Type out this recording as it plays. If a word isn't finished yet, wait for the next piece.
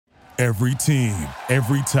Every team,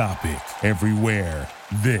 every topic, everywhere.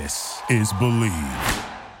 This is Believe.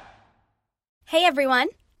 Hey everyone,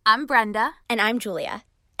 I'm Brenda. and I'm Julia,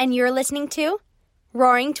 and you're listening to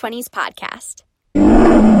Roaring Twenties Podcast.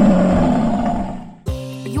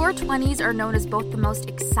 Your 20s are known as both the most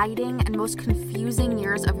exciting and most confusing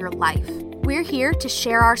years of your life. We're here to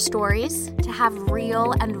share our stories, to have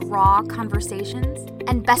real and raw conversations,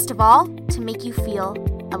 and best of all, to make you feel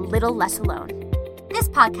a little less alone. This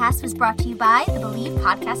podcast was brought to you by the Believe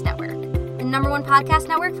Podcast Network, the #1 podcast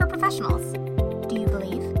network for professionals. Do you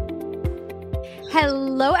believe?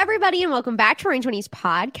 Hello, everybody, and welcome back to Roaring Twenties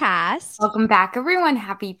Podcast. Welcome back, everyone.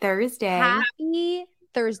 Happy Thursday. Happy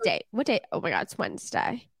Thursday. What day? Oh my God, it's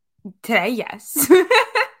Wednesday. Today, yes.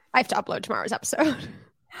 I have to upload tomorrow's episode.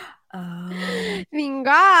 Thank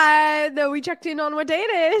God, though we checked in on what day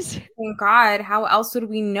it is. God. How else would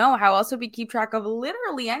we know? How else would we keep track of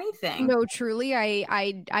literally anything? No, truly,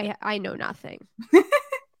 I know nothing.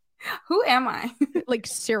 Who am I? Like,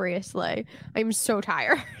 seriously, I'm so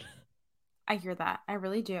tired. I hear that. I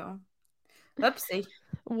really do.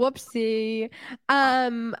 Whoopsie.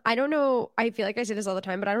 I don't know. I feel like I say this all the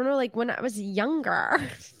time, but I don't know, like, when I was younger,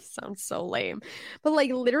 sounds so lame, but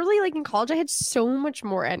like literally, like in college, I had so much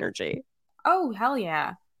more energy. Oh, hell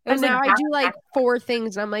yeah. And now I do like 4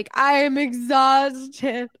 things and I'm like, I am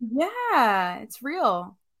exhausted. Yeah, it's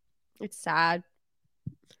real. It's sad.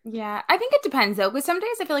 Yeah, I think it depends though, because some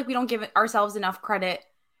days I feel like we don't give ourselves enough credit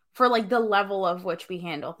for like the level of which we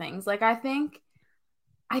handle things. Like I think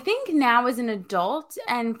now as an adult,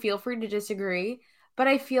 and feel free to disagree, but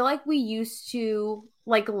I feel like we used to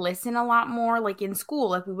like listen a lot more, like in school,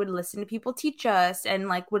 like we would listen to people teach us and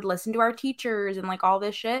like would listen to our teachers and like all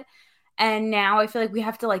this shit. And now I feel like we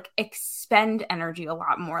have to like expend energy a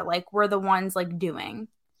lot more. Like we're the ones like doing,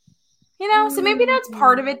 so maybe that's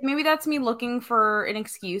part of it. Maybe that's me looking for an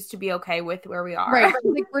excuse to be okay with where we are. Right.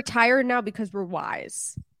 Like we're tired now because we're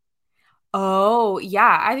wise. Oh,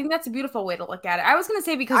 yeah. I think that's a beautiful way to look at it. I was going to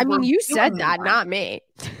say because you said that, not me.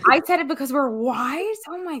 I said it because we're wise.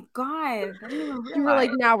 Oh my God. You were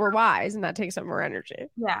like, now we're wise, and that takes up more energy.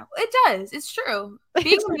 Yeah, it does. It's true.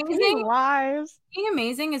 Being amazing, wise. Being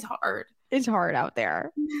amazing is hard. It's hard out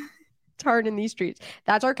there. It's hard in these streets.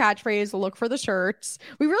 That's our catchphrase. Look for the shirts.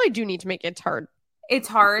 We really do need to make it hard. It's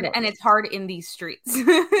hard, and it's hard in these streets.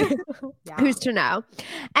 Yeah. Who's to know?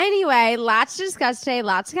 Anyway, lots to discuss today,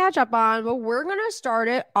 lots to catch up on, but we're going to start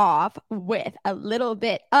it off with a little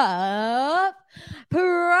bit of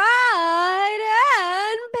Pride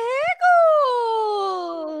and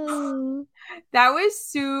Pickles. That was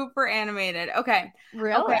super animated. Okay.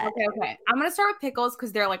 Really? Okay. I'm going to start with pickles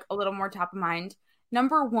because they're like a little more top of mind.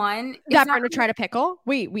 Number 1, that Brenda tried a pickle.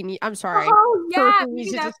 Wait, I'm sorry. Oh yeah, we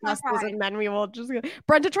should discuss this, and then we will just.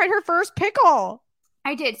 Brenda tried her first pickle.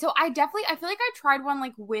 I did. So I feel like I tried one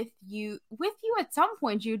like with you at some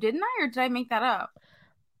point. You didn't I, or did I make that up?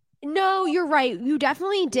 No, you're right. You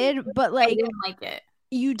definitely did, but like I didn't like it.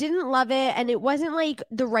 You didn't love it, and it wasn't like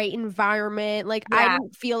the right environment. Like I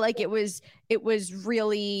didn't feel like it was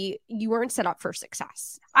really, you weren't set up for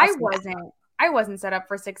success. I wasn't set up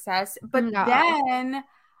for success, but then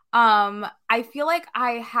I feel like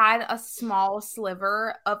I had a small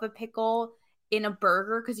sliver of a pickle in a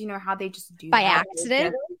burger because you know how they just do by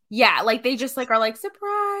accident. Yeah, like they just like are like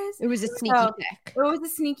surprise. It was a sneaky pick. It was a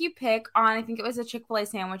sneaky pick on, I think it was a Chick-fil-A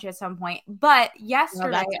sandwich at some point. But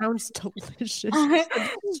yesterday, that sounds delicious.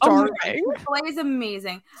 Starving. Chick-fil-A is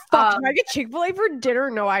amazing. Fuck, can I get Chick-fil-A for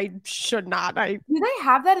dinner? No, I should not. Do they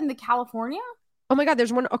have that in the California? Oh my God,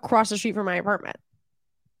 there's one across the street from my apartment.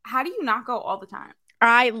 How do you not go all the time?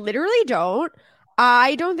 I literally don't.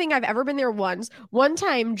 I don't think I've ever been there once. One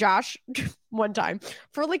time,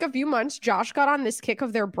 for like a few months, Josh got on this kick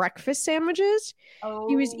of their breakfast sandwiches. Oh.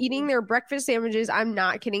 He was eating their breakfast sandwiches. I'm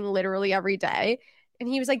not kidding, literally every day. And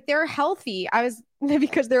he was like, they're healthy.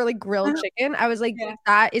 Because they're like grilled chicken. I was like,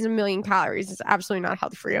 that is 1,000,000 calories. It's absolutely not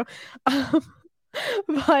healthy for you.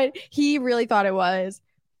 But he really thought it was.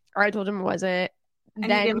 Or I told him it wasn't. And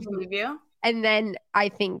he didn't believe you? And then I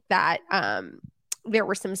think that there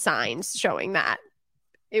were some signs showing that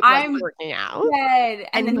it wasn't working out. Dead.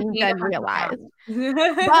 And then realized.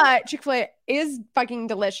 But Chick-fil-A is fucking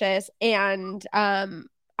delicious. And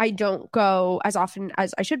I don't go as often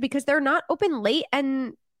as I should because they're not open late,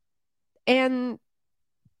 and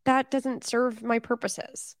that doesn't serve my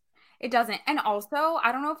purposes. It doesn't. And also,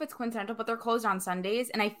 I don't know if it's coincidental, but they're closed on Sundays.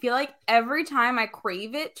 And I feel like every time I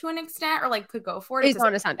crave it to an extent or like could go for it, it's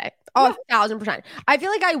on a Sunday. Oh, 1,000%. I feel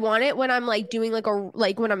like I want it when I'm like doing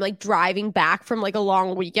when I'm like driving back from like a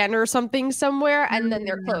long weekend or something somewhere, and then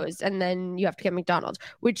they're closed, and then you have to get McDonald's,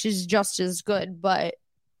 which is just as good, but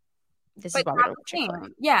This but is why we not don't the get Chick-fil-A.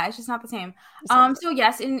 same. Yeah, it's just not the same. So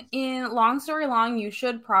yes, in long story long, you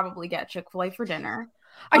should probably get Chick-fil-A for dinner.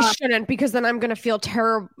 I shouldn't, because then I'm gonna feel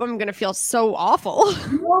terrible. I'm gonna feel so awful.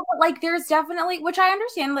 No, but like there's definitely, which I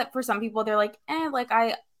understand that for some people they're like, like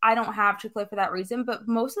I don't have Chick-fil-A for that reason, but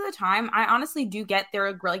most of the time I honestly do get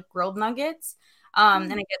their like grilled nuggets.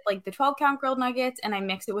 And I get like the 12-count grilled nuggets, and I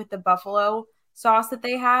mix it with the buffalo sauce that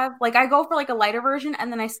they have. Like I go for like a lighter version,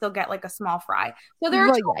 and then I still get like a small fry. So there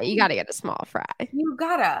are you gotta get a small fry. You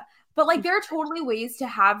gotta. But like there are totally ways to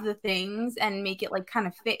have the things and make it like kind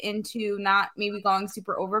of fit into not maybe going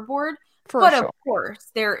super overboard. But of course,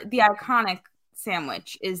 the iconic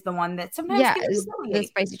sandwich is the one that sometimes is the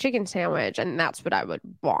spicy chicken sandwich, and that's what I would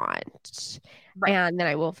want. Right. And then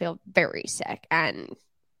I will feel very sick, and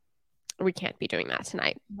we can't be doing that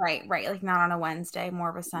tonight. Right. Like not on a Wednesday, more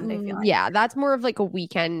of a Sunday feeling. Yeah, that's more of like a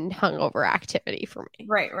weekend hungover activity for me.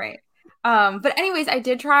 Right. But anyways, I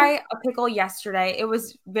did try a pickle yesterday. It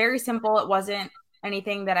was very simple. It wasn't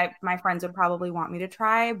anything that my friends would probably want me to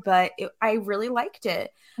try, but I really liked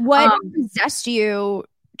it. What possessed you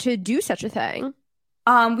to do such a thing?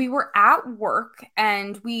 We were at work,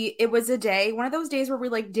 and it was one of those days where we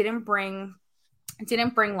like didn't bring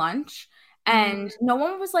lunch. And no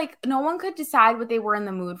one could decide what they were in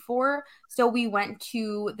the mood for. So we went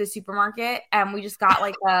to the supermarket, and we just got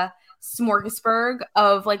like a smorgasbord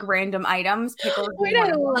of like random items. Pickles. Wait,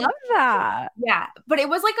 I love that. Yeah, but it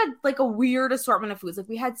was like a weird assortment of foods. Like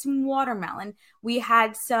we had some watermelon, we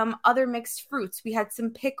had some other mixed fruits, we had some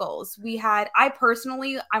pickles,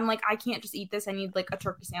 I'm like, I can't just eat this. I need like a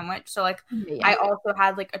turkey sandwich. So like I also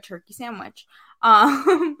had like a turkey sandwich.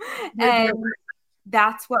 And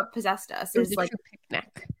that's what possessed us. It was like a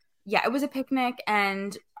picnic. Yeah, it was a picnic,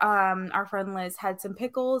 and our friend Liz had some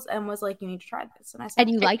pickles and was like, "You need to try this." And I said,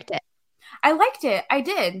 "And you liked it?" I liked it. I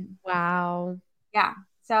did. Wow. Yeah.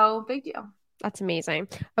 So big deal. That's amazing.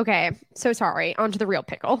 Okay, so sorry. On to the real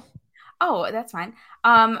pickle. Oh, that's fine.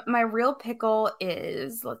 My real pickle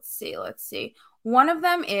is let's see. One of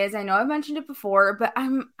them is, I know I've mentioned it before, but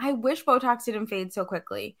I wish Botox didn't fade so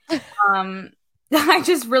quickly.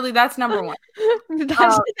 That's number one.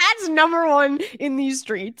 That's number one in these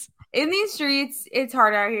streets. In these streets, it's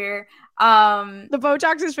hard out here. The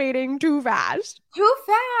Botox is fading too fast.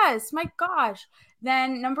 My gosh.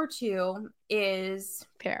 Then number two is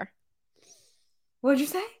pear. What did you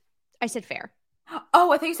say? I said fair.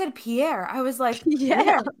 Oh, I thought you said Pierre. I was like,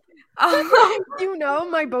 yeah. You know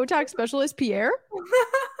my Botox specialist, Pierre?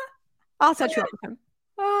 I'll set you up with him.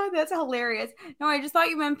 Oh, that's hilarious. No, I just thought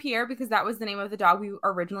you meant Pierre because that was the name of the dog we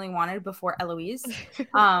originally wanted before Eloise.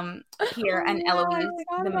 Pierre and Eloise,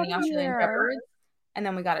 the mini Australian Shepherds. And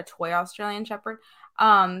then we got a toy Australian Shepherd.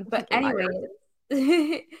 But anyway,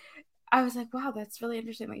 I was like, wow, that's really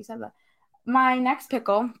interesting that you said that. My next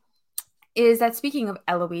pickle is that, speaking of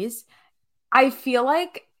Eloise, I feel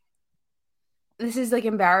like this is like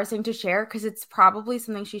embarrassing to share because it's probably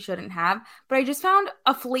something she shouldn't have, but I just found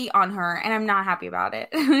a flea on her and I'm not happy about it.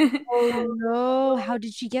 Oh no, how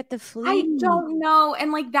did she get the flea? I don't know.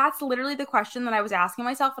 And like that's literally the question that I was asking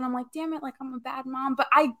myself, and I'm like, damn it, like I'm a bad mom, but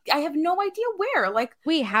I have no idea where. Like,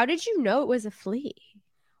 wait, how did you know it was a flea?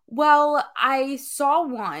 Well, I saw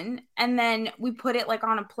one, and then we put it like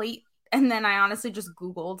on a plate, and then I honestly just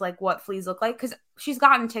Googled like what fleas look like, because she's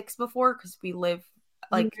gotten ticks before because we live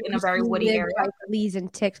like in a very woody area. Like fleas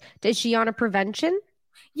and ticks. Is she on a prevention?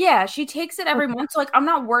 Yeah, she takes it every month. So like I'm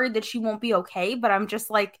not worried that she won't be okay, but I'm just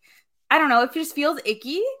like, I don't know, it just feels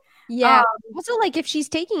icky. Yeah. Also, like if she's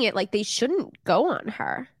taking it, like they shouldn't go on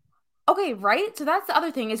her. Okay, right? So that's the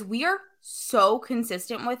other thing, is we are so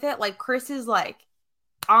consistent with it. Like Chris is like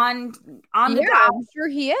on the dial. I'm sure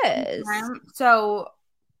he is. So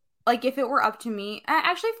like if it were up to me,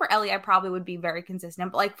 actually for Ellie, I probably would be very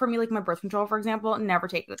consistent. But like for me, like my birth control, for example, never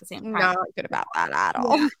take it at the same time. Not good about that at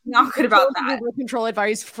all. Yeah, not good about that. Birth control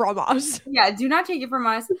advice from us. Yeah, do not take it from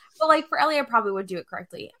us. But like for Ellie, I probably would do it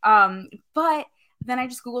correctly. But then I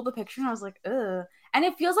just Googled the picture and I was like, ugh. And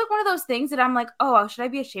it feels like one of those things that I'm like, oh, should I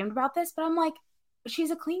be ashamed about this? But I'm like,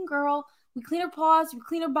 she's a clean girl. We clean her paws. We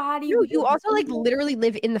clean her body. You also like literally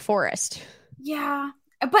live in the forest. Yeah.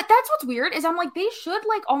 But that's what's weird is I'm like, they should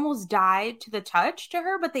like almost die to the touch to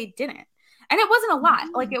her, but they didn't. And it wasn't a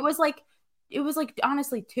lot. Like it was like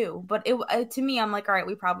honestly 2. But it to me, I'm like, all right,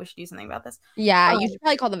 we probably should do something about this. Yeah, you should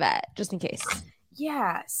probably call the vet just in case.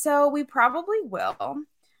 Yeah, so we probably will.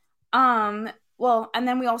 Well, and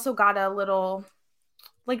then we also got a little,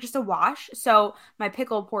 like just a wash. So my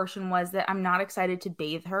pickle portion was that I'm not excited to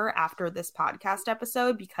bathe her after this podcast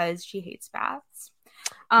episode because she hates baths.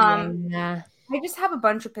 I just have a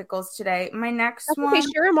bunch of pickles today. My next one. Okay,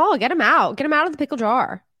 share them all. Get them out. Get them out of the pickle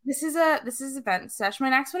jar. This is a vent sesh. My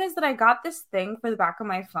next one is that I got this thing for the back of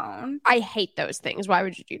my phone. I hate those things. Why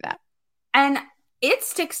would you do that? And it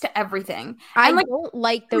sticks to everything. I don't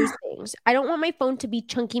like those things. I don't want my phone to be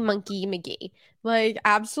chunky monkey McGee. Like,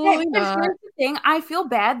 absolutely not. Here's the thing. I feel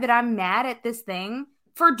bad that I'm mad at this thing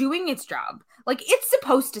for doing its job. Like, it's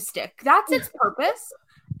supposed to stick. That's its purpose.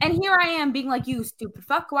 And here I am being like, you stupid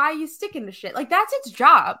fuck, why are you sticking to shit? Like, that's its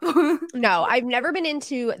job. No, I've never been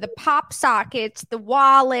into the pop sockets, the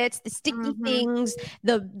wallets, the sticky things,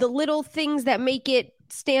 the little things that make it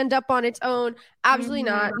stand up on its own. Absolutely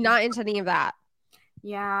not into any of that.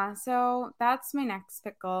 Yeah, so that's my next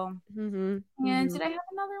pickle. And did I have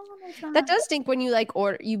another one? That does stink when you like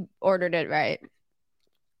you ordered it, right?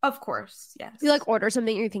 Of course, yes. You like order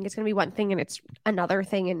something and you think it's gonna be one thing and it's another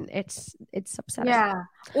thing and it's upsetting. Yeah.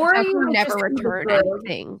 Or I've never returned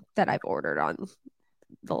anything that I've ordered on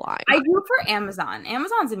the line. I do for Amazon.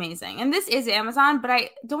 Amazon's amazing. And this is Amazon, but I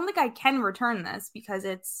don't think I can return this because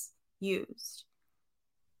it's used.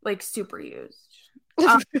 Like super used.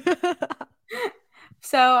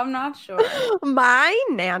 So I'm not sure. My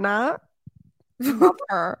Nana,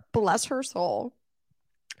 bless her soul,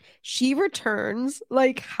 she returns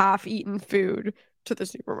like half-eaten food to the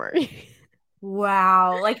supermarket.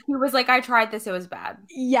 Wow. Like he was like, I tried this, it was bad.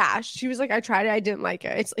 Yeah, she was like, I tried it, I didn't like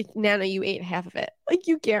it. It's like, Nana, you ate half of it. Like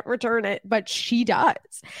you can't return it, but she does.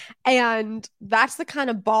 And that's the kind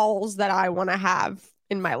of balls that I want to have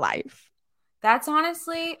in my life. That's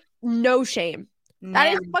honestly no shame.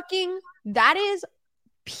 That is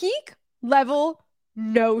peak level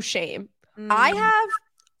no shame. I have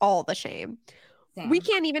all the shame. Same. We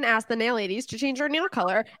can't even ask the nail ladies to change her nail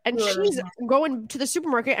color, and she's going to the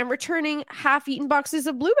supermarket and returning half-eaten boxes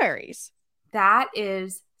of blueberries. That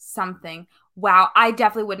is something. Wow, I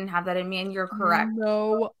definitely wouldn't have that in me, and you're correct.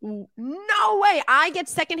 No way. I get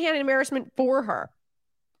secondhand embarrassment for her.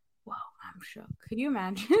 Whoa, I'm shook. Could you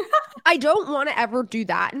imagine? I don't want to ever do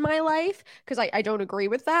that in my life because I don't agree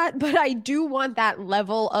with that, but I do want that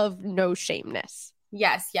level of no shameness.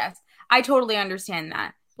 Yes. I totally understand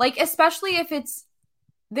that. Like, especially if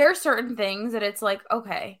there are certain things that it's like,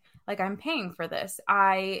 okay, like I'm paying for this.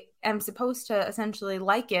 I am supposed to essentially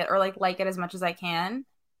like it or like it as much as I can.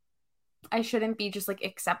 I shouldn't be just like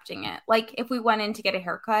accepting it. Like if we went in to get a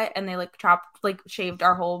haircut and they shaved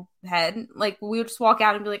our whole head, like we would just walk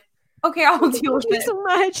out and be like, okay, I'll deal with it. Thank you so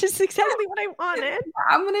much. It's exactly what I wanted.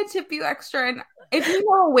 I'm going to tip you extra. And if you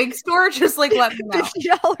know a wig store, just like let me know.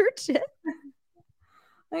 $50 tip.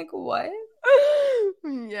 Like what?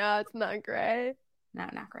 Yeah, it's not great. No,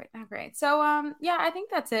 not great. So, yeah, I think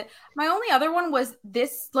that's it. My only other one was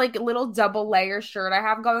this like little double layer shirt I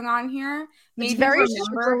have going on here. It's very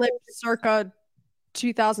circa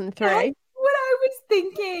 2003. That's what I was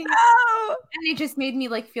thinking. Oh, and it just made me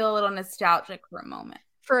like feel a little nostalgic for a moment.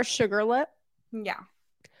 For a sugar lip? Yeah.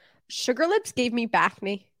 Sugar lips gave me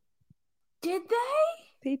Bacne. Did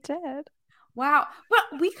they? They did. Wow.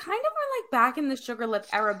 But we kind of were like back in the sugar lip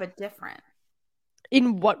era, but different.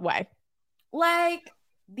 In what way? Like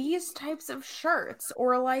these types of shirts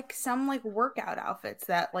or like some like workout outfits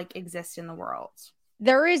that like exist in the world.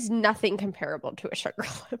 There is nothing comparable to a sugar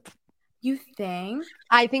lip. You think?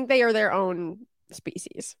 I think they are their own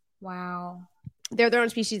species. Wow. They're their own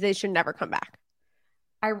species. They should never come back.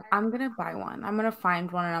 I'm going to buy one. I'm going to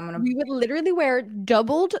find one and I'm going to... We would literally wear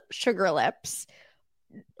doubled sugar lips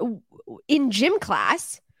in gym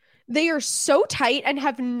class. They are so tight and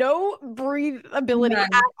have no breathability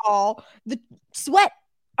at all. The sweat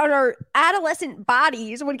on our adolescent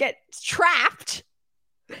bodies would get trapped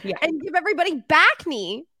and give everybody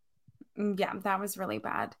Bacne. Yeah, that was really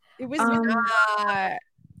bad. It was not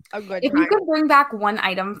a good If time. you could bring back one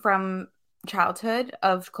item from childhood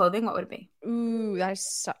of clothing, what would it be? Ooh, that is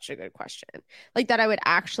such a good question. Like that I would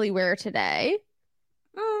actually wear today?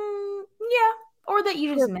 Yeah. Or that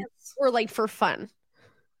you just miss. Or like for fun.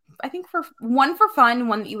 I think for fun,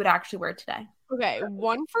 one that you would actually wear today. Okay,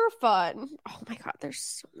 one for fun. Oh my god, there's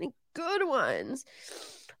so many good ones.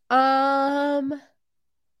 One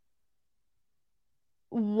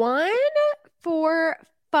for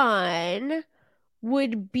fun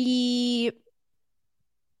would be,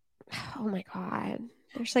 oh my god,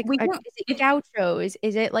 there's like is it gauchos?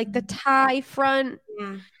 Is it like the tie front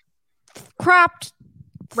cropped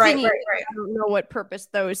thingy? Right. I don't know what purpose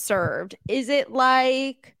those served. Is it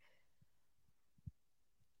like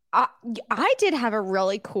I did have a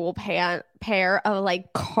really cool pair of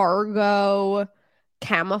like cargo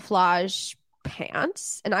camouflage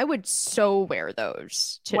pants, and I would so wear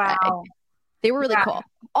those today. Wow. They were really cool.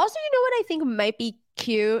 Also, you know what I think might be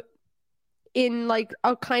cute in like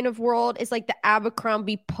a kind of world is like the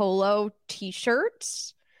Abercrombie polo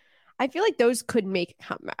t-shirts. I feel like those could make a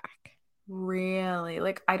comeback. Really?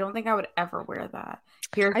 Like, I don't think I would ever wear that.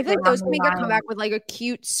 I feel like those can make a comeback with like a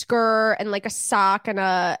cute skirt and like a sock and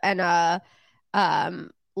a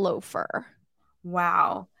loafer.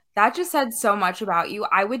 Wow. That just said so much about you.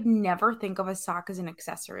 I would never think of a sock as an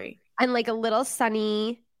accessory. And like a little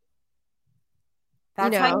sunny.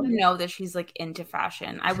 That's how you know that she's like into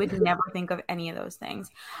fashion. I would never think of any of those things.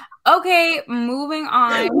 Okay, moving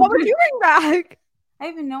on. What would you bring back? I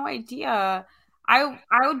have no idea. I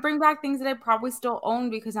would bring back things that I probably still own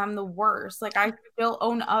because I'm the worst. Like, I still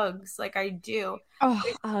own Uggs. Like, I do. Oh,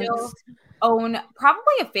 I still own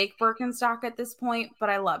probably a fake Birkenstock at this point, but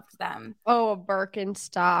I loved them. Oh, a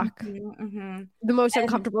Birkenstock. Mm-hmm. The most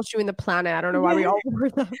uncomfortable shoe in the planet. I don't know why we all wore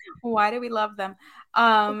them. Why do we love them?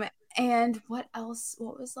 And what else?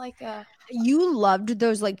 What was like a... You loved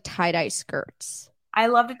those like tie-dye skirts. I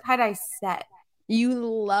loved a tie-dye set. You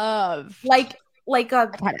love like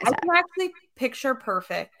a... I can actually picture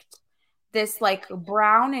perfect this like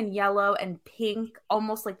brown and yellow and pink,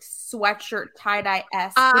 almost like sweatshirt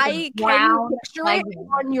tie-dye-esque. I can picture it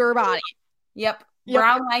on your body. Yep.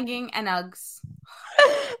 Brown legging and Uggs.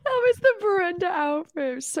 That was the Brenda outfit.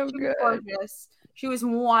 It was so good. Gorgeous. She was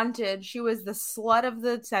wanted. She was the slut of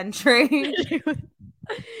the century.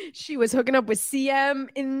 She was hooking up with CM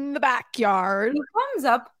in the backyard. He comes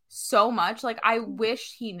up so much. Like, I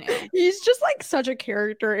wish he knew. He's just like such a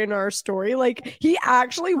character in our story. Like, he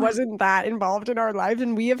actually wasn't that involved in our lives,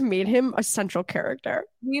 and we have made him a central character.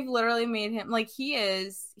 We've literally made him like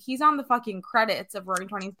he's on the fucking credits of Roaring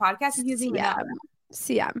 20s podcast, and he's even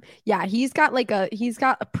CM. Yeah, he's got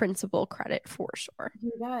a principal credit for sure.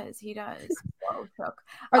 He does. So shook.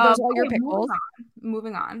 Are those all your pickles?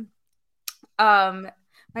 Moving on.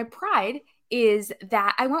 My pride is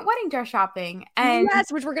that I went wedding dress shopping, and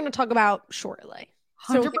yes, which we're going to talk about shortly.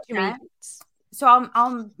 100%. So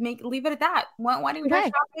I'll leave it at that. Went wedding dress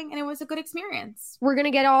shopping, and it was a good experience. We're going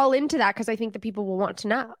to get all into that because I think the people will want to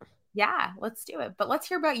know. Yeah, let's do it. But let's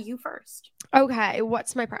hear about you first. Okay,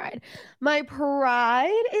 what's my pride? My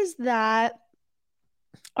pride is that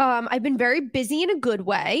I've been very busy in a good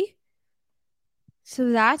way.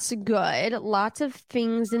 So that's good. Lots of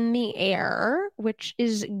things in the air, which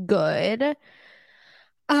is good.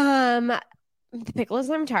 The pickle is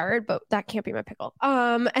I'm tired, but that can't be my pickle.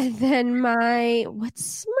 And then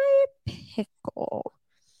what's my pickle?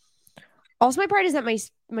 Also, my pride is that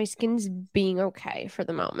my skin's being okay for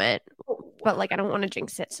the moment. But like I don't want to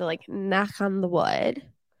jinx it, so like knock on the wood.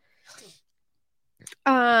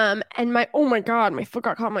 And oh my god, my foot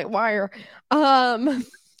got caught in my wire.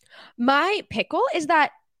 My pickle is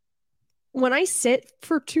that when I sit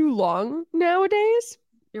for too long nowadays,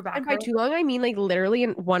 your back. And by too long, I mean like literally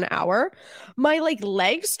in 1 hour, my like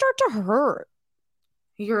legs start to hurt.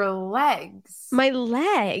 Your legs? My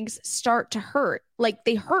legs start to hurt. Like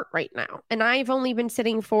they hurt right now. And I've only been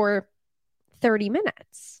sitting for 30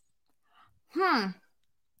 minutes.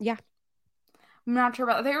 Yeah. I'm not sure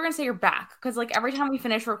about that. I think you were going to say your back. Because like every time we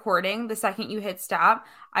finish recording, the second you hit stop,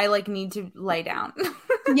 I like need to lay down.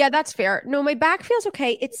 Yeah, that's fair. No, my back feels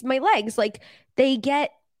okay. It's my legs. Like they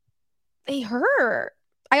hurt.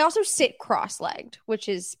 I also sit cross-legged, which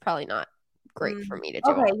is probably not great for me to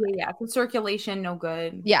do. Okay, yeah. The circulation, no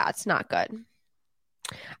good. Yeah, it's not good.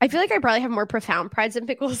 I feel like I probably have more profound prides than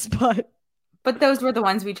pickles, but those were the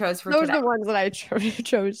ones we chose for today. Those are the ones that I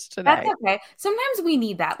chose today. That's okay. Sometimes we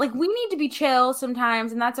need that. Like, we need to be chill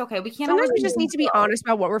sometimes, and that's okay. We can't. Sometimes we just need to be honest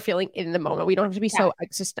about what we're feeling in the moment. We don't have to be so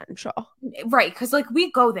existential. Right, because, like,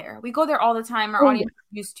 we go there. We go there all the time. Our audience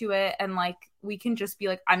is used to it, and, like, we can just be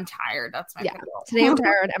like, I'm tired. That's my pickle. Today I'm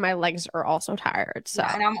tired, and my legs are also tired. So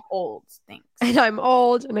and I'm old. Thanks. And I'm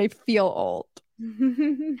old, and I feel old.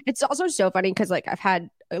 It's also so funny because, like, I've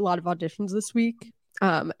had a lot of auditions this week.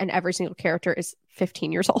 And every single character is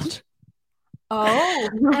 15 years old. Oh.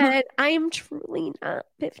 And I am truly not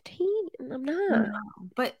 15. I'm not. No,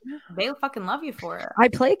 but they fucking love you for it. I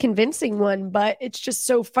play a convincing one, but it's just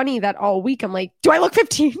so funny that all week I'm like, do I look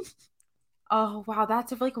 15? Oh, wow.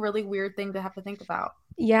 That's a like really weird thing to have to think about.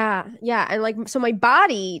 Yeah. Yeah. And like, so my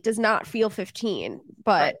body does not feel 15,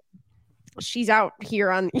 but she's out here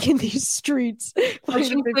in these streets. She's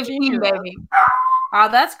 15, baby. Wow,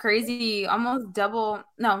 that's crazy. Almost double.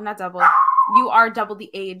 No, not double. You are double the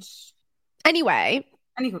age. Anyway.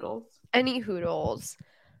 Any hoodles.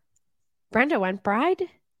 Brenda went bride?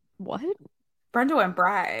 What? Brenda went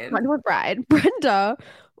bride. Brenda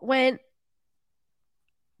went...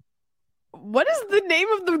 What is the name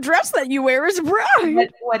of the dress that you wear as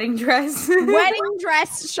bride? Wedding dress. Wedding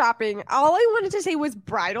dress shopping. All I wanted to say was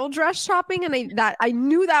bridal dress shopping, and I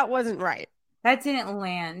knew that wasn't right. That didn't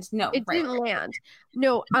land. No, It didn't land.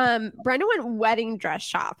 No, Brenda went wedding dress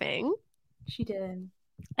shopping. She did.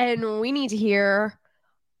 And we need to hear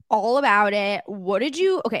all about it. What did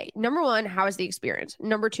you, okay, number one, how was the experience?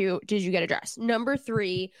 Number two, did you get a dress? Number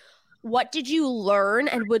three, what did you learn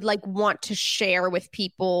and would like want to share with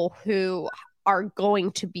people who are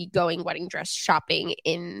going to be going wedding dress shopping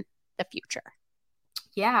in the future?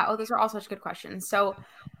 Yeah. Oh, those are all such good questions. So,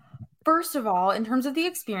 first of all, in terms of the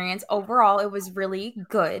experience, overall, it was really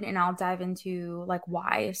good. And I'll dive into like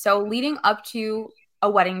why. So, leading up to a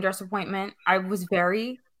wedding dress appointment, I was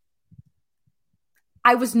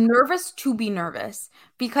nervous to be nervous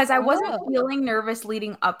because I wasn't feeling nervous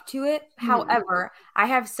leading up to it. However, I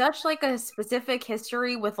have such like a specific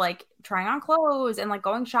history with like trying on clothes and like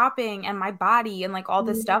going shopping and my body and like all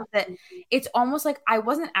this stuff that it's almost like I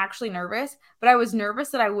wasn't actually nervous, but I was nervous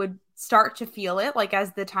that I would start to feel it like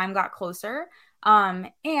as the time got closer. And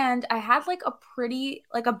I had like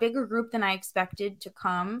a bigger group than I expected to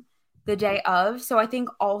come the day of. So I think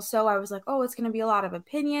also I was like, oh, it's going to be a lot of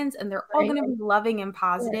opinions and they're all going to be loving and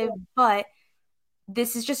positive. But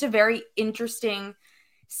this is just a very interesting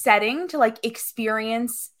setting to like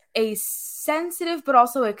experience a sensitive but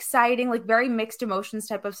also exciting, like very mixed emotions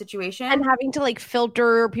type of situation. And having to like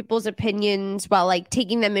filter people's opinions while like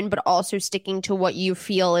taking them in, but also sticking to what you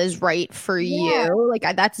feel is right for you. Like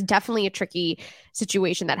that's definitely a tricky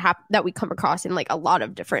situation that we come across in like a lot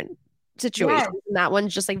of different situations. And that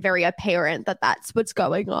one's just like very apparent that that's what's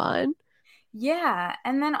going on. Yeah.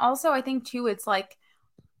 And then also I think too, it's like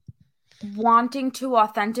wanting to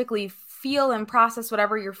authentically feel and process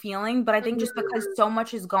whatever you're feeling. But I think just because so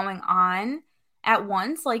much is going on at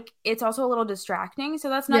once, like it's also a little distracting. So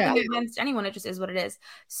that's nothing against anyone. It just is what it is.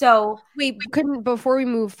 So wait, before we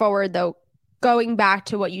move forward though, going back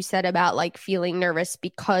to what you said about like feeling nervous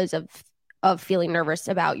because of feeling nervous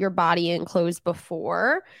about your body and clothes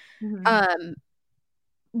before.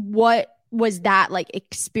 What was that like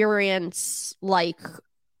experience like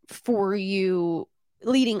for you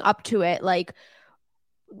leading up to it? Like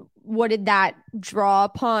what did that draw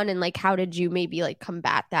upon and like how did you maybe like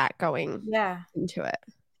combat that going into it?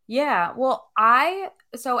 Yeah. Well,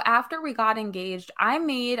 so after we got engaged, I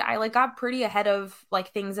like got pretty ahead of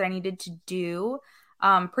like things that I needed to do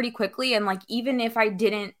pretty quickly. And like even if I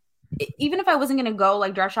wasn't going to go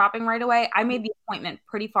like dress shopping right away, I made the appointment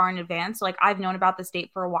pretty far in advance. So, like I've known about this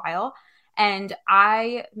date for a while and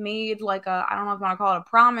I made like I don't know if you want to call it a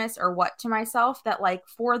promise or what to myself that like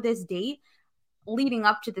for this date, leading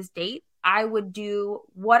up to this date, I would do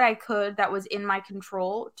what I could that was in my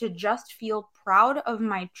control to just feel proud of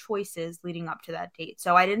my choices leading up to that date.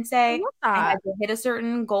 So I didn't say I had to hit a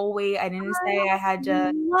certain goal weight. I didn't say I had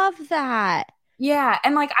to. Love that. Yeah.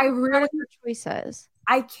 And like I really your choices.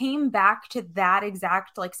 I came back to that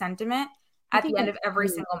exact like sentiment at the end of every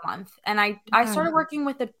single month. And I started working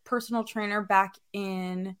with a personal trainer back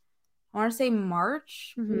in, I want to say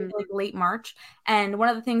March, like late March. And one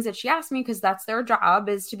of the things that she asked me, because that's their job,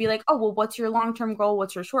 is to be like, oh, well, what's your long-term goal?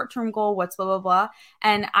 What's your short-term goal? What's blah, blah, blah.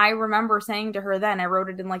 And I remember saying to her then, I wrote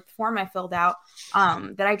it in like the form I filled out,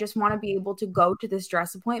 that I just want to be able to go to this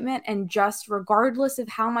dress appointment and just regardless of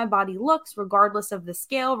how my body looks, regardless of the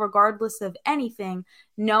scale, regardless of anything,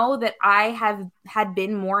 know that I had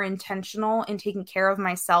been more intentional in taking care of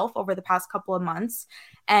myself over the past couple of months.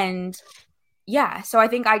 And yeah, so I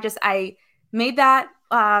think I made that,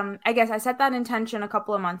 I guess I set that intention a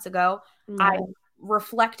couple of months ago. I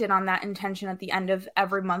reflected on that intention at the end of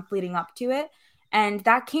every month leading up to it. And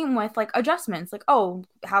that came with like adjustments, like, oh,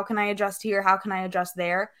 how can I adjust here? How can I adjust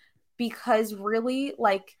there? Because really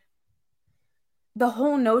like the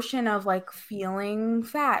whole notion of like feeling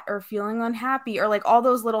fat or feeling unhappy or like all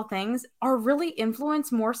those little things are really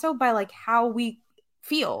influenced more so by like how we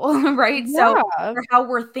feel, right? So or how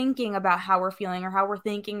we're thinking about how we're feeling or how we're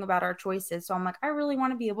thinking about our choices. So I'm like, I really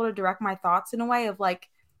want to be able to direct my thoughts in a way of like,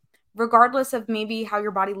 regardless of maybe how your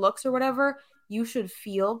body looks or whatever, you should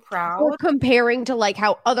feel proud. Or comparing to like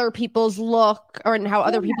how other people's look or how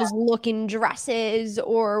other people's look in dresses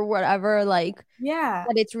or whatever. Like,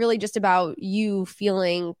 but it's really just about you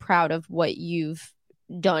feeling proud of what you've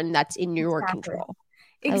done that's in your control.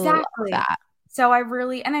 Exactly. That. So I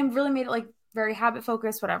really made it like very habit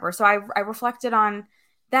focused, whatever. So I reflected on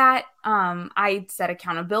that. I set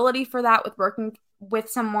accountability for that with working with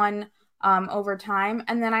someone over time.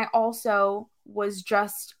 And then I also was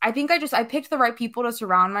I picked the right people to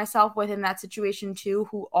surround myself with in that situation too,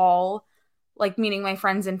 who all like, meaning my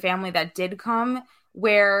friends and family that did come,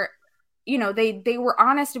 where, you know, they were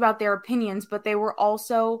honest about their opinions, but they were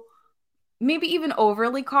also maybe even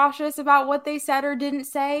overly cautious about what they said or didn't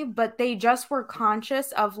say, but they just were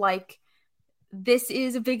conscious of like this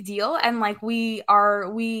is a big deal, and like we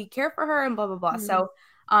care for her and blah blah blah. So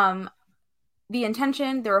the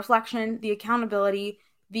intention, the reflection, the accountability,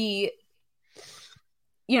 the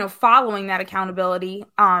following that accountability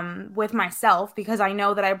with myself, because I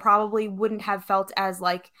know that I probably wouldn't have felt as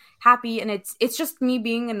like happy. And it's just me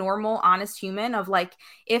being a normal, honest human of like,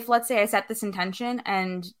 if let's say I set this intention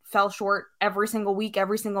and fell short every single week,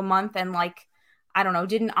 every single month, and like, I don't know,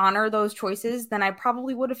 didn't honor those choices, then I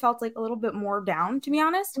probably would have felt like a little bit more down, to be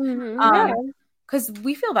honest. Because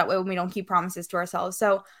we feel that way when we don't keep promises to ourselves.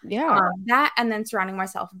 So that, and then surrounding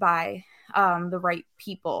myself by the right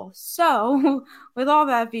people. So with all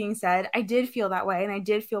that being said, I did feel that way, and I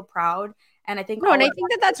did feel proud. And I think I think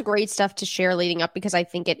that that's great stuff to share leading up, because I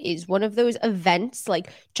think it is one of those events,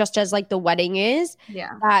 like just as like the wedding is,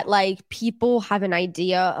 that like people have an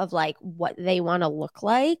idea of like what they want to look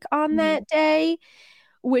like on that day,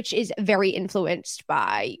 which is very influenced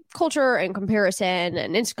by culture and comparison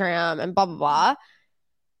and Instagram and blah, blah, blah.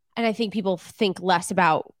 And I think people think less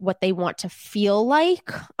about what they want to feel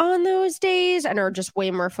like on those days and are just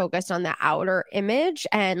way more focused on the outer image.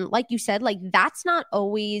 And like you said, like that's not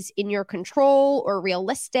always in your control or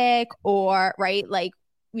realistic, or right. Like,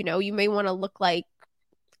 you may want to look like,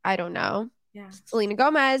 I don't know, Selena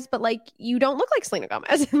Gomez, but like you don't look like Selena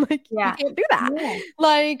Gomez. Like you can't do that.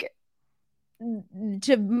 Like,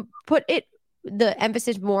 to put the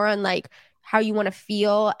emphasis more on like how you want to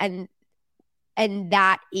feel, and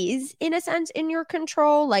that is in a sense in your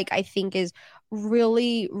control, like I think is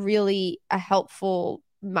really, really a helpful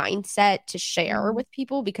mindset to share with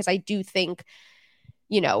people, because I do think,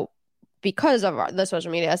 because of the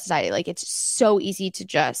social media society, like it's so easy to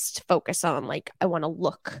just focus on like, I want to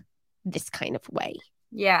look this kind of way.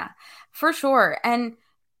 Yeah, for sure. And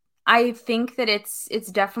I think that it's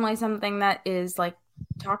definitely something that is like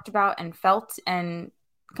talked about and felt, and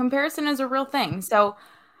comparison is a real thing. So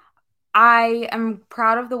I am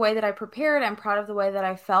proud of the way that I prepared. I'm proud of the way that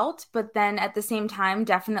I felt. But then at the same time,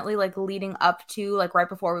 definitely like leading up to like right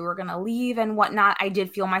before we were going to leave and whatnot, I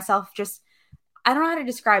did feel myself just, I don't know how to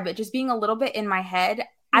describe it, just being a little bit in my head.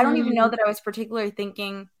 I don't even know that I was particularly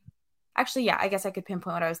thinking. Actually, yeah, I guess I could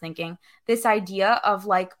pinpoint what I was thinking. This idea of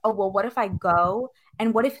like, oh, well, what if I go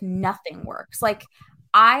and what if nothing works? Like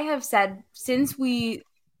I have said since we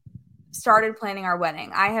started planning our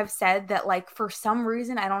wedding, I have said that like for some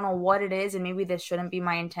reason, I don't know what it is, and maybe this shouldn't be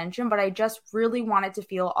my intention, but I just really wanted to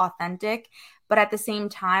feel authentic. But at the same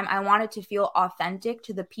time, I wanted to feel authentic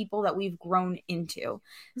to the people that we've grown into.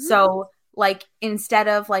 So like instead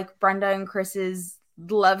of like Brenda and Chris's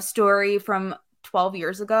love story from 12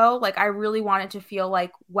 years ago, like I really wanted to feel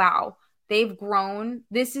like, wow, they've grown.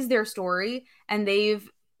 This is their story, and they've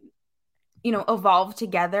evolved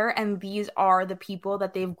together, and these are the people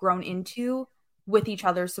that they've grown into with each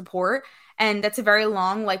other's support. And that's a very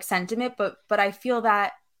long like sentiment, but I feel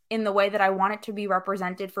that in the way that I want it to be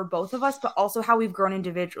represented for both of us, but also how we've grown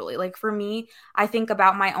individually. Like for me, I think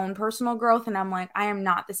about my own personal growth, and I'm like, I am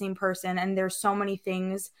not the same person, and there's so many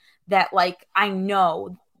things that like I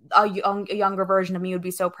know a younger version of me would be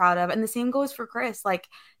so proud of. And the same goes for Chris. Like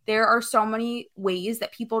there are so many ways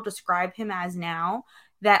that people describe him as now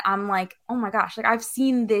that I'm like, oh my gosh, like I've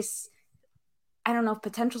seen this, I don't know if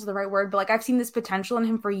potential is the right word, but like I've seen this potential in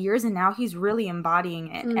him for years, and now he's really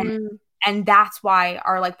embodying it. And that's why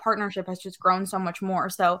our like partnership has just grown so much more.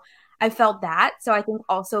 So I felt that. So I think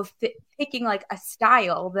also picking like a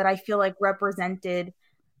style that I feel like represented,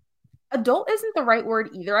 adult isn't the right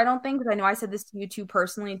word either, I don't think, because I know I said this to you too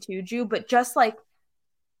personally too, Ju, but just like,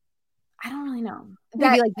 I don't really know.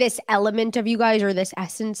 Maybe like this element of you guys, or this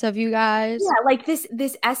essence of you guys. Yeah, like this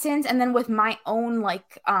essence. And then with my own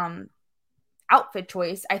like outfit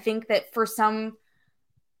choice, I think that for some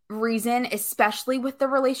reason, especially with the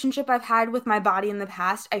relationship I've had with my body in the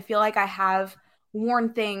past, I feel like I have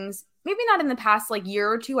worn things, maybe not in the past like year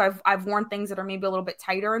or two, I've worn things that are maybe a little bit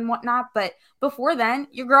tighter and whatnot, but before then,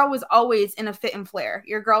 your girl was always in a fit and flare.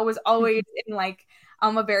 Your girl was always in like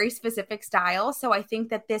a very specific style. So I think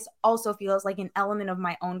that this also feels like an element of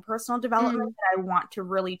my own personal development that I want to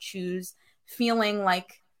really choose, feeling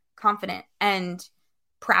like confident and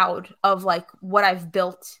proud of like what I've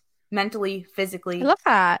built mentally, physically. I love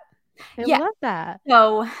that. I love that.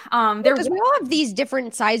 So because we all have these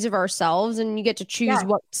different sides of ourselves, and you get to choose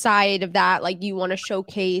what side of that like you want to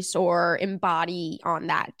showcase or embody on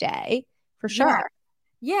that day, for sure.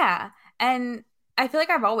 Yeah. And I feel like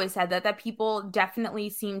I've always said that people definitely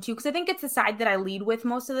seem to, because I think it's the side that I lead with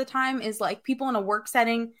most of the time, is like people in a work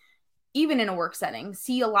setting, even in a work setting,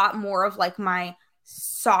 see a lot more of like my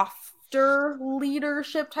softer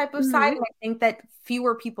leadership type of side. And I think that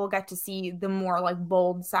fewer people get to see the more like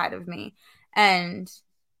bold side of me. And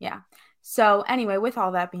yeah. So anyway, with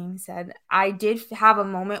all that being said, I did have a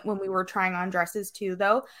moment when we were trying on dresses too,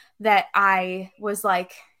 though, that I was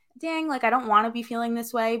like, dang, like I don't want to be feeling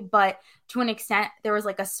this way. But to an extent, there was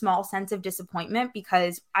like a small sense of disappointment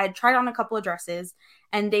because I had tried on a couple of dresses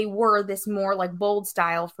and they were this more like bold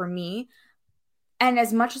style for me. And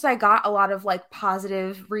as much as I got a lot of like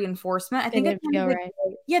positive reinforcement, I think didn't feel right.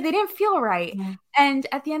 Yeah, they didn't feel right. Yeah. And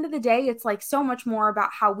at the end of the day, it's like so much more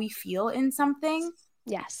about how we feel in something.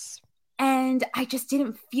 Yes. And I just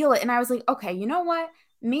didn't feel it. And I was like, okay, you know what?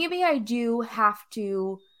 Maybe I do have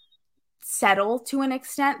to settle to an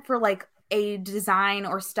extent for like a design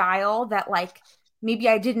or style that like maybe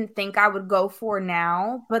I didn't think I would go for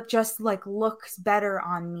now, but just like looks better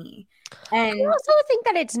on me. And I also think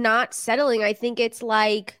that it's not settling. I think it's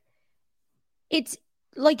like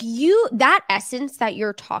that essence that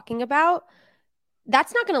you're talking about,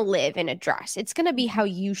 that's not going to live in a dress. It's going to be how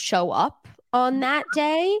you show up on that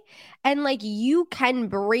day. And like you can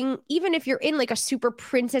bring, even if you're in like a super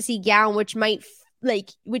princessy gown, which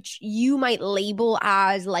you might label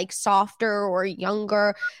as like softer or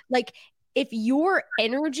younger, like if your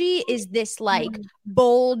energy is this like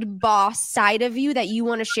bold boss side of you that you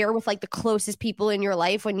want to share with like the closest people in your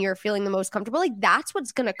life when you're feeling the most comfortable, like that's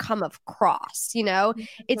what's going to come across, you know?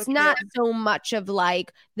 It's not so much of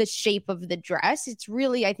like the shape of the dress. It's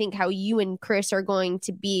really, I think, how you and Chris are going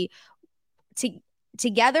to be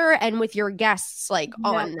together and with your guests like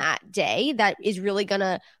on that day that is really going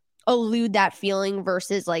to elude that feeling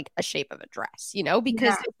versus like a shape of a dress, you know,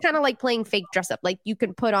 because it's kind of like playing fake dress up. Like you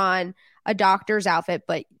can put on a doctor's outfit,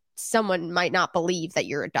 but someone might not believe that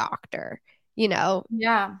you're a doctor, you know?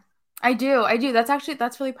 Yeah, I do.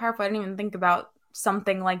 That's really powerful. I didn't even think about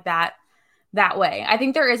something like that way. I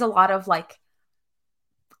think there is a lot of like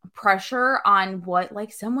pressure on what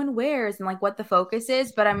like someone wears and like what the focus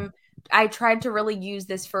is, but I tried to really use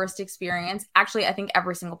this first experience. Actually, I think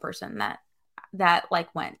every single person that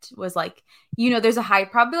like went was like, you know, there's a high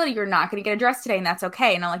probability you're not going to get a dress today and that's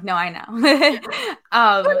okay. And I'm like, no, I know.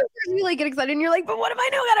 You like get excited and you're like, but what if I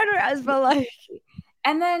don't get a dress? But like,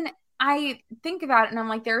 and then I think about it and I'm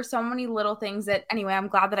like, there are so many little things that anyway, I'm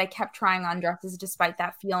glad that I kept trying on dresses despite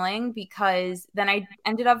that feeling, because then I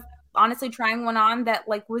ended up honestly trying one on that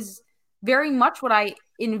like was very much what I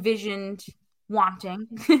envisioned wanting.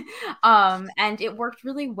 And it worked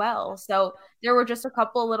really well. So there were just a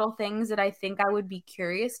couple little things that I think I would be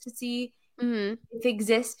curious to see if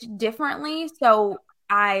exist differently. So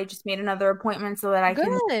I just made another appointment so that I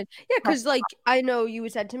can. Yeah, because like I know you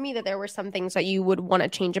said to me that there were some things that you would want to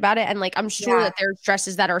change about it, and like I'm sure that there's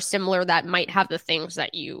dresses that are similar that might have the things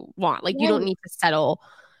that you want. Like you don't need to settle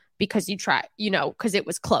because you try, you know, because it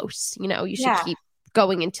was close. You know, you should keep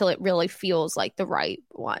going until it really feels like the right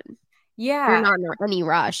one. Yeah. You're not in any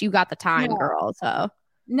rush. You got the time, girl. So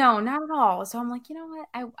no, not at all. So I'm like, you know what?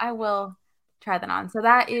 I will try that on. So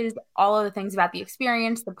that is all of the things about the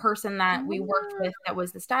experience. The person that we worked with that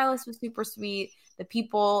was the stylist was super sweet. The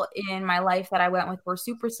people in my life that I went with were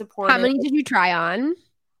super supportive. How many did you try on?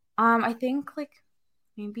 I think like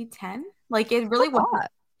maybe 10. Like it really was.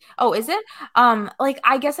 Oh, is it? Like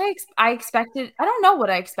I guess I expected, I don't know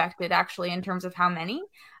what I expected actually in terms of how many.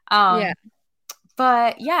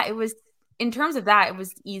 But yeah, it was, in terms of that, it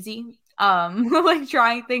was easy. Like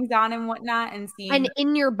trying things on and whatnot and seeing. And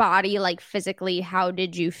in your body, like physically, how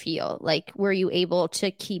did you feel? Like, were you able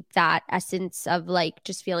to keep that essence of like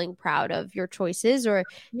just feeling proud of your choices, or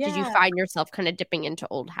did you find yourself kind of dipping into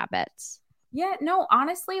old habits? Yeah, no,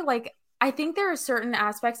 honestly, like I think there are certain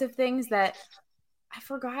aspects of things that I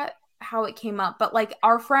forgot how it came up, but like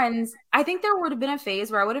our friends, I think there would have been a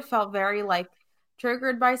phase where I would have felt very like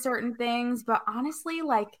triggered by certain things, but honestly,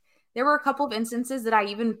 like there were a couple of instances that I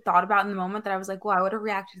even thought about in the moment that I was like, well, I would have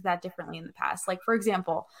reacted to that differently in the past. Like, for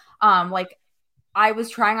example, like I was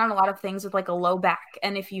trying on a lot of things with like a low back.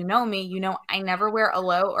 And if you know me, you know, I never wear a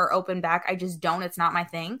low or open back. I just don't. It's not my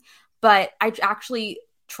thing. But I actually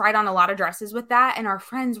tried on a lot of dresses with that. And our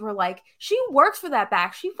friends were like, she works for that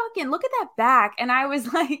back. She fucking look at that back. And I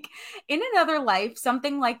was like, in another life,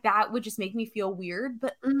 something like that would just make me feel weird.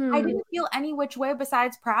 But I didn't feel any which way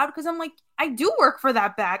besides proud, because I'm like, I do work for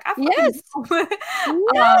that back.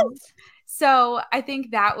 So I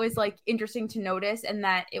think that was like interesting to notice, and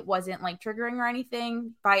that it wasn't like triggering or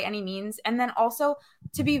anything by any means. And then also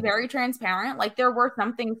to be very transparent, like there were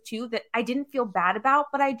some things too that I didn't feel bad about,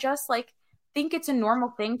 but I just like think it's a normal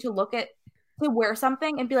thing to look at, to wear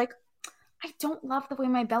something and be like, I don't love the way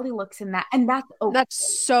my belly looks in that. And that's okay.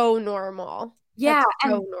 That's so normal. Yeah.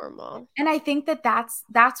 That's so normal. And I think that's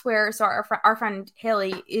where, so our friend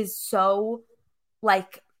Haley is so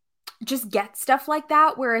like just get stuff like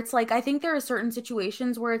that where it's like, I think there are certain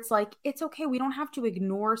situations where it's like, it's okay. We don't have to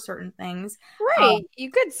ignore certain things. Right. You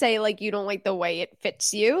could say like you don't like the way it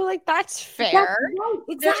fits you. Like that's fair. Right,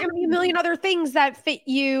 exactly. There's going to be a million other things that fit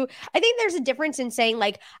you. I think there's a difference in saying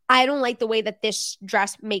like I don't like the way that this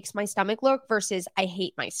dress makes my stomach look versus I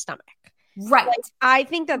hate my stomach. Right. Like, I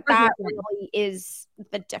think that really is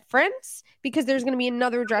the difference because there's going to be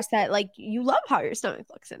another dress that like you love how your stomach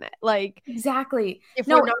looks in it. Like exactly. If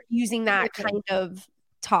we're not using that kind of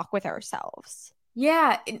talk with ourselves.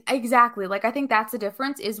 Yeah, exactly. Like I think that's the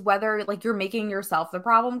difference is whether like you're making yourself the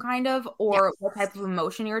problem kind of or what type of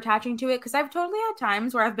emotion you're attaching to it. Because I've totally had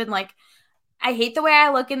times where I've been like, I hate the way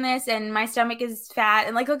I look in this and my stomach is fat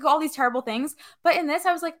and like all these terrible things. But in this,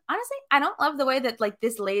 I was like, honestly, I don't love the way that like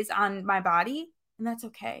this lays on my body and that's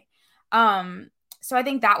okay. So I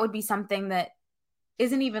think that would be something that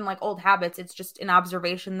isn't even like old habits. It's just an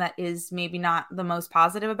observation that is maybe not the most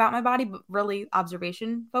positive about my body, but really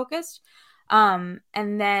observation focused. And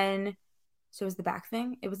then so it was the back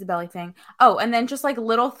thing. It was the belly thing. Oh, and then just like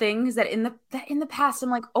little things that in the past, I'm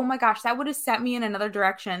like, oh my gosh, that would have set me in another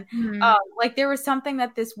direction. Mm-hmm. Like there was something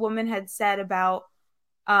that this woman had said about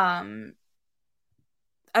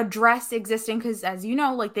a dress existing because as you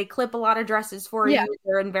know, like they clip a lot of dresses for you.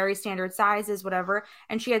 They're in very standard sizes, whatever.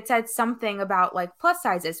 And she had said something about like plus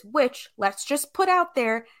sizes, which let's just put out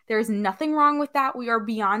there. There's nothing wrong with that. We are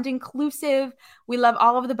beyond inclusive. We love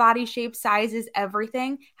all of the body shapes, sizes,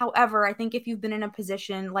 everything. However, I think if you've been in a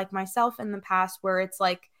position like myself in the past where it's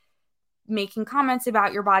like making comments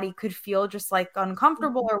about your body could feel just like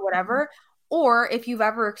uncomfortable or whatever, or if you've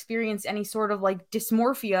ever experienced any sort of like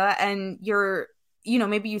dysmorphia and you're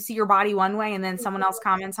maybe you see your body one way and then someone else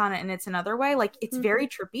comments on it and it's another way. Like it's very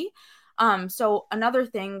trippy. So another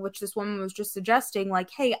thing, which this woman was just suggesting,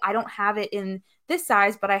 like, hey, I don't have it in this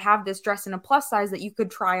size, but I have this dress in a plus size that you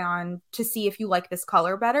could try on to see if you like this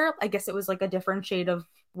color better. I guess it was like a different shade of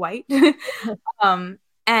white.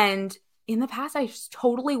 And in the past, I just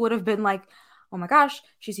totally would have been like, oh my gosh,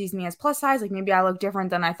 she sees me as plus size. Like maybe I look different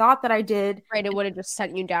than I thought that I did. Right. It would have just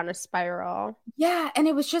sent you down a spiral. Yeah. And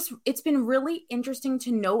it's been really interesting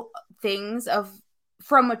to note things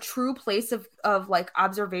from a true place of like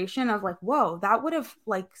observation of like, whoa, that would have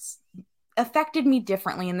like affected me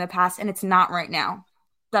differently in the past. And it's not right now.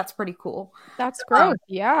 That's pretty cool. That's great.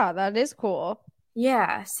 Yeah, that is cool.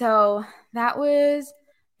 Yeah. So that was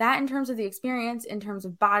that in terms of the experience, in terms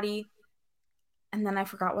of body. And then I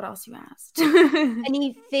forgot what else you asked.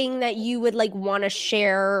 Anything that you would like want to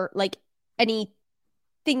share, like anything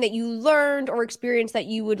that you learned or experienced that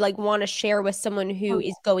you would like want to share with someone who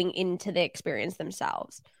is going into the experience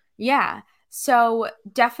themselves? Yeah. So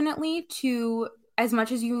definitely as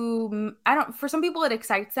much as for some people it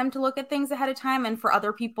excites them to look at things ahead of time. And for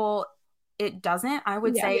other people, it doesn't. I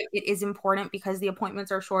would say it is important because the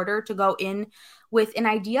appointments are shorter to go in with an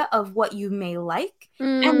idea of what you may like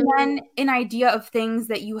and then an idea of things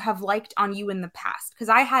that you have liked on you in the past. Because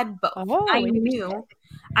I had both.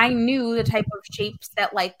 I knew the type of shapes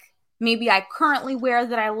that like maybe I currently wear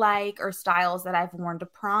that I like or styles that I've worn to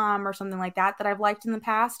prom or something like that I've liked in the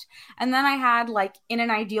past. And then I had like in an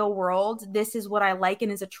ideal world, this is what I like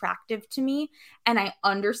and is attractive to me. And I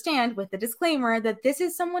understand with the disclaimer that this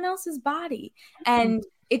is someone else's body and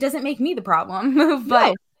it doesn't make me the problem.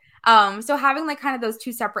 But so having like kind of those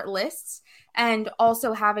two separate lists and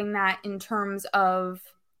also having that in terms of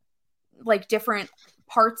like different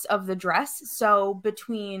parts of the dress. So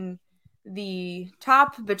between the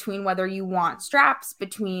top, between whether you want straps,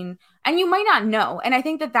 and you might not know. And I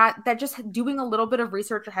think that just doing a little bit of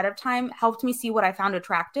research ahead of time helped me see what I found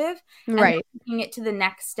attractive. Right. And taking it to the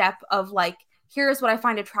next step of like, here's what I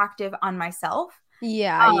find attractive on myself.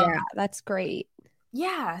 Yeah, that's great.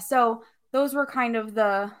 Yeah. So those were kind of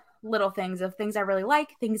the little things of things I really like,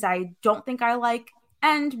 things I don't think I like,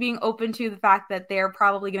 and being open to the fact that they're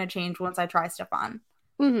probably going to change once I try stuff on.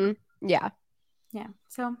 Mm-hmm. Yeah. Yeah.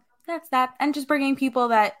 So that's that. And just bringing people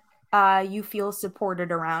that you feel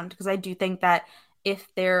supported around. Because I do think that if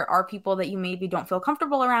there are people that you maybe don't feel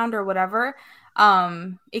comfortable around or whatever,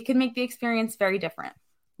 it can make the experience very different.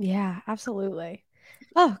 Yeah, absolutely.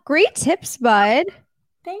 Oh, great tips, bud.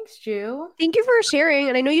 Thanks, Ju. Thank you for sharing.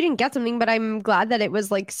 And I know you didn't get something, but I'm glad that it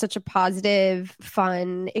was like such a positive,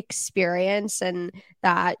 fun experience and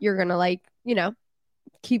that you're going to like,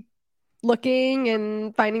 keep looking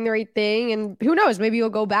and finding the right thing. And who knows, maybe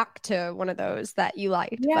you'll go back to one of those that you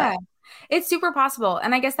liked. Yeah, it's super possible.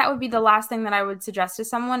 And I guess that would be the last thing that I would suggest to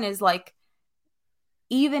someone is like,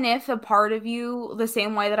 even if a part of you, the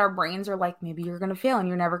same way that our brains are like, maybe you're going to fail and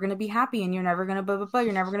you're never going to be happy and you're never going to blah, blah, blah,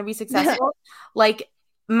 you're never going to be successful. Like,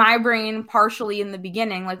 my brain partially in the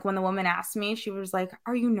beginning, like when the woman asked me, she was like,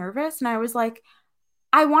 "Are you nervous?" And I was like,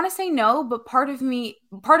 I want to say no, but part of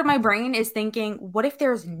my brain is thinking, what if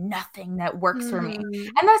there's nothing that works for me?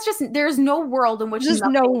 And that's just, there's no world in which just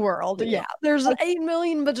no world. Yeah. There's like 8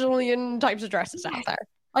 million bajillion types of dresses out there.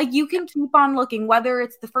 Like you can keep on looking, whether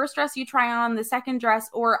it's the first dress you try on, the second dress,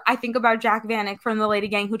 or I think about Jack Vanek from the Lady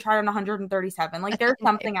Gang who tried on 137. Like there's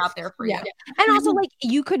something out there for you. And also like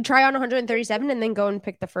you could try on 137 and then go and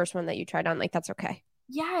pick the first one that you tried on. Like that's okay.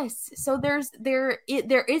 Yes. So there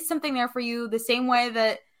is something there for you, the same way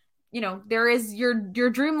that, you know, there is your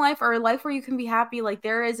dream life or a life where you can be happy. Like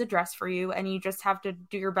there is a dress for you, and you just have to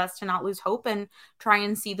do your best to not lose hope and try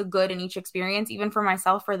and see the good in each experience. Even for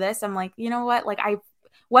myself for this, I'm like, you know what? Like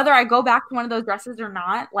whether I go back to one of those dresses or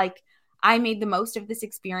not, like I made the most of this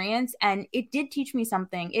experience, and it did teach me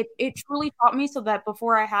something. It truly taught me, so that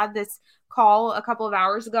before I had this call a couple of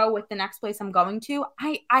hours ago with the next place I'm going to,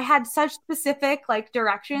 I had such specific like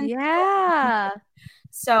directions. Yeah.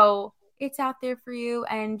 So it's out there for you,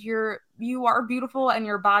 and you are beautiful, and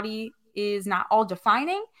your body is not all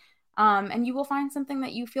defining. And you will find something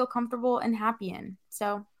that you feel comfortable and happy in.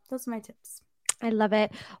 So those are my tips. I love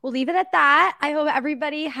it. We'll leave it at that. I hope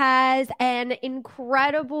everybody has an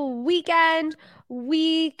incredible week.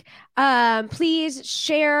 Please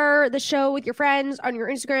share the show with your friends on your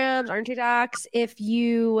Instagrams, on your TikToks, if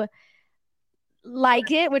you like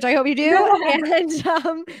it, which I hope you do.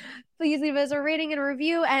 And please leave us a rating and a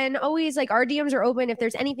review. And always, like, our DMs are open. If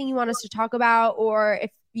there's anything you want us to talk about, or if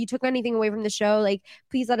you took anything away from the show, like,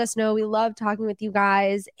 please let us know. We love talking with you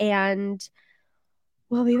guys. And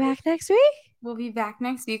we'll be back next week.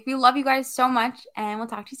 We love you guys so much, and we'll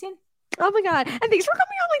talk to you soon. Oh my God. And thanks for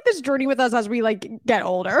coming on like this journey with us as we like get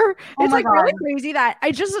older. It's like really crazy that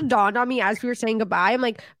it just dawned on me as we were saying goodbye. I'm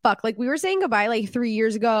like, fuck, like we were saying goodbye like 3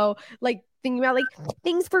 years ago, like thinking about like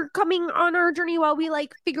things for coming on our journey while we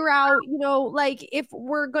like figure out, you know, like if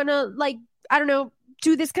we're gonna like, I don't know,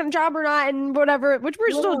 do this kind of job or not and whatever, which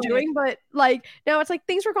we're still doing. But like now it's like,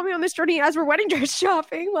 thanks for coming on this journey as we're wedding dress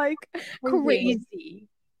shopping. Like crazy.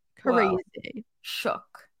 Shook.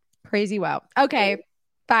 Crazy. Wow. Okay.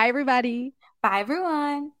 Bye, everybody. Bye,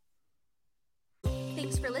 everyone.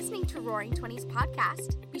 Thanks for listening to Roaring 20s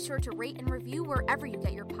podcast. Be sure to rate and review wherever you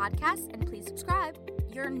get your podcasts, and please subscribe.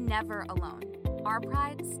 You're never alone. Our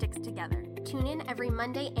pride sticks together. Tune in every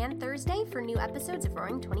Monday and Thursday for new episodes of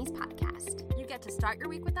Roaring 20s podcast. You get to start your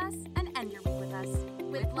week with us and end your week with us.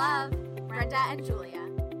 With love, Brenda and Julia.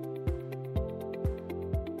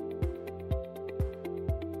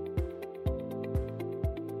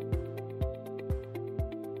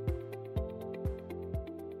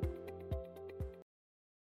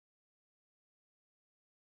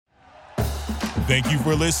 Thank you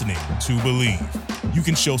for listening to Believe. You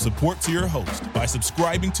can show support to your host by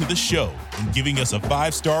subscribing to the show and giving us a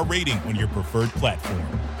 5-star rating on your preferred platform.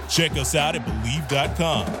 Check us out at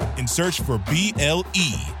Believe.com and search for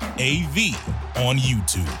BLEAV on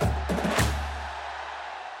YouTube.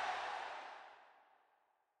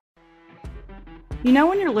 You know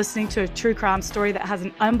when you're listening to a true crime story that has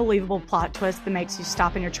an unbelievable plot twist that makes you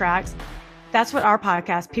stop in your tracks? That's what our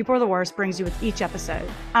podcast, People Are the Worst, brings you with each episode.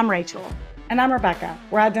 I'm Rachel. And I'm Rebecca.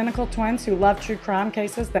 We're identical twins who love true crime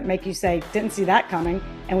cases that make you say, didn't see that coming,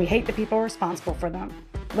 and we hate the people responsible for them.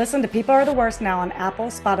 Listen to People Are the Worst now on Apple,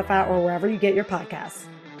 Spotify, or wherever you get your podcasts.